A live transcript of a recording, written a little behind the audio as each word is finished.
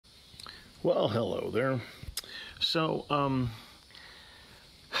Well, hello there. So,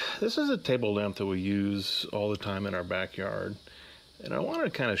 this is a table lamp that we use all the time in our backyard, and I want to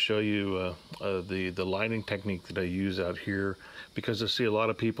kind of show you the lighting technique that I use out here, because I see a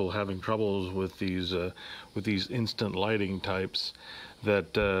lot of people having troubles with these instant lighting types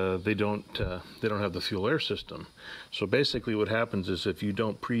that they don't have the fuel air system. So basically, what happens is if you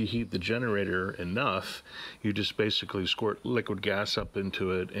don't preheat the generator enough, you just basically squirt liquid gas up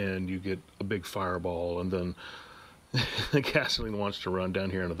into it, and you get a big fireball, and then the gasoline wants to run down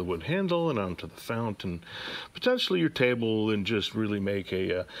here onto the wood handle and onto the fountain, potentially your table, and just really make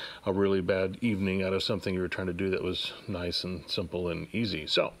a really bad evening out of something you were trying to do that was nice and simple and easy.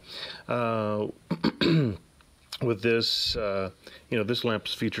 So with this, this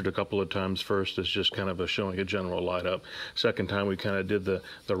lamp's featured a couple of times. First is just kind of showing a general light up. Second time we kind of did the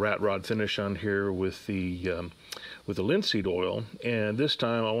rat rod finish on here with the linseed oil, and this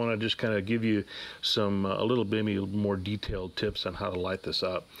time I want to just kind of give you some a little bit more detailed tips on how to light this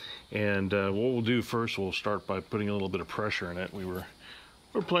up. And what we'll do first, we'll start by putting a little bit of pressure in it. We were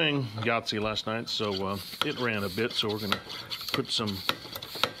playing Yahtzee last night, so it ran a bit, so we're going to put some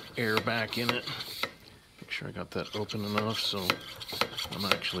air back in it. Make sure I got that open enough so I'm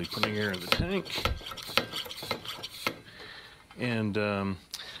actually putting air in the tank. And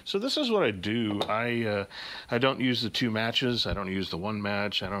so this is what I do. I don't use the two matches. I don't use the one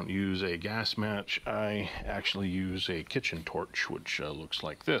match. I don't use a gas match. I actually use a kitchen torch, which looks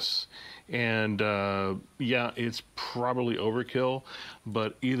like this. And yeah, it's probably overkill,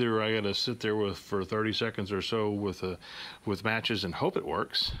 but either I got to sit there for 30 seconds or so with matches and hope it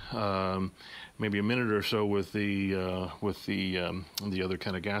works. Maybe a minute or so with the other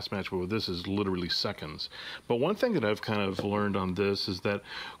kind of gas match, but with this is literally seconds. But one thing that I've kind of learned on this is that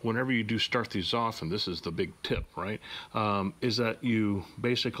whenever you do start these off, and this is the big tip, right, is that you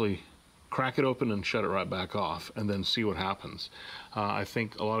basically crack it open and shut it right back off, and then see what happens. I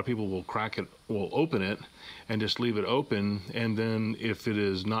think a lot of people will open it and just leave it open, and then if it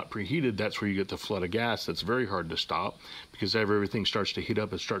is not preheated, that's where you get the flood of gas that's very hard to stop, because everything starts to heat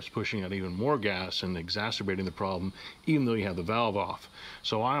up, it starts pushing out even more gas and exacerbating the problem, even though you have the valve off.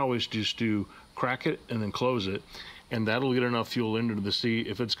 So I always just do crack it and then close it, and that'll get enough fuel into the see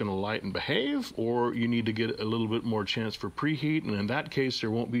if it's going to light and behave, or you need to get a little bit more chance for preheat, and in that case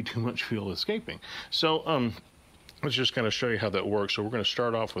there won't be too much fuel escaping. So let's just kind of show you how that works. So we're going to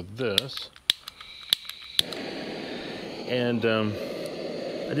start off with this, and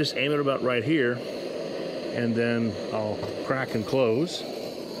I just aim it about right here, and then I'll crack and close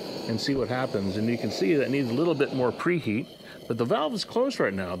and see what happens. And you can see that needs a little bit more preheat, but the valve is closed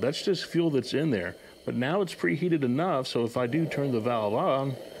right now. That's just fuel that's in there. But now it's preheated enough, so if I do turn the valve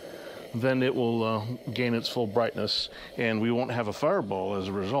on, then it will gain its full brightness, and we won't have a fireball as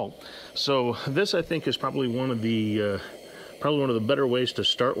a result. So this, I think, is probably one of the better ways to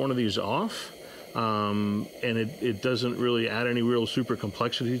start one of these off. And it doesn't really add any real super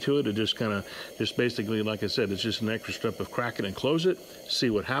complexity to it. It just basically, like I said, it's just an extra step of crack it and close it,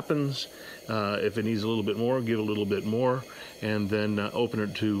 see what happens. If it needs a little bit more, give it a little bit more, and then open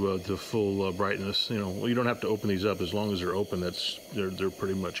it to the full brightness. You don't have to open these up. As long as they're open, they're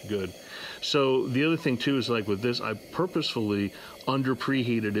pretty much good. So the other thing too is, like with this, I purposefully under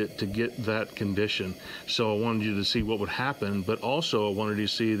preheated it to get that condition. So I wanted you to see what would happen, but also I wanted you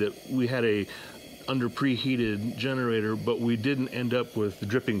to see that we had a under preheated generator, but we didn't end up with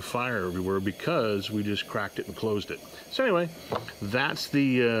dripping fire everywhere because we just cracked it and closed it. So anyway, that's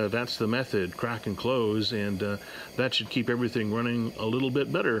the method, crack and close, and that should keep everything running a little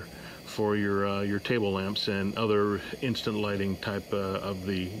bit better for your table lamps and other instant lighting type of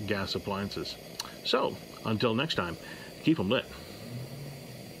the gas appliances. So until next time, keep them lit.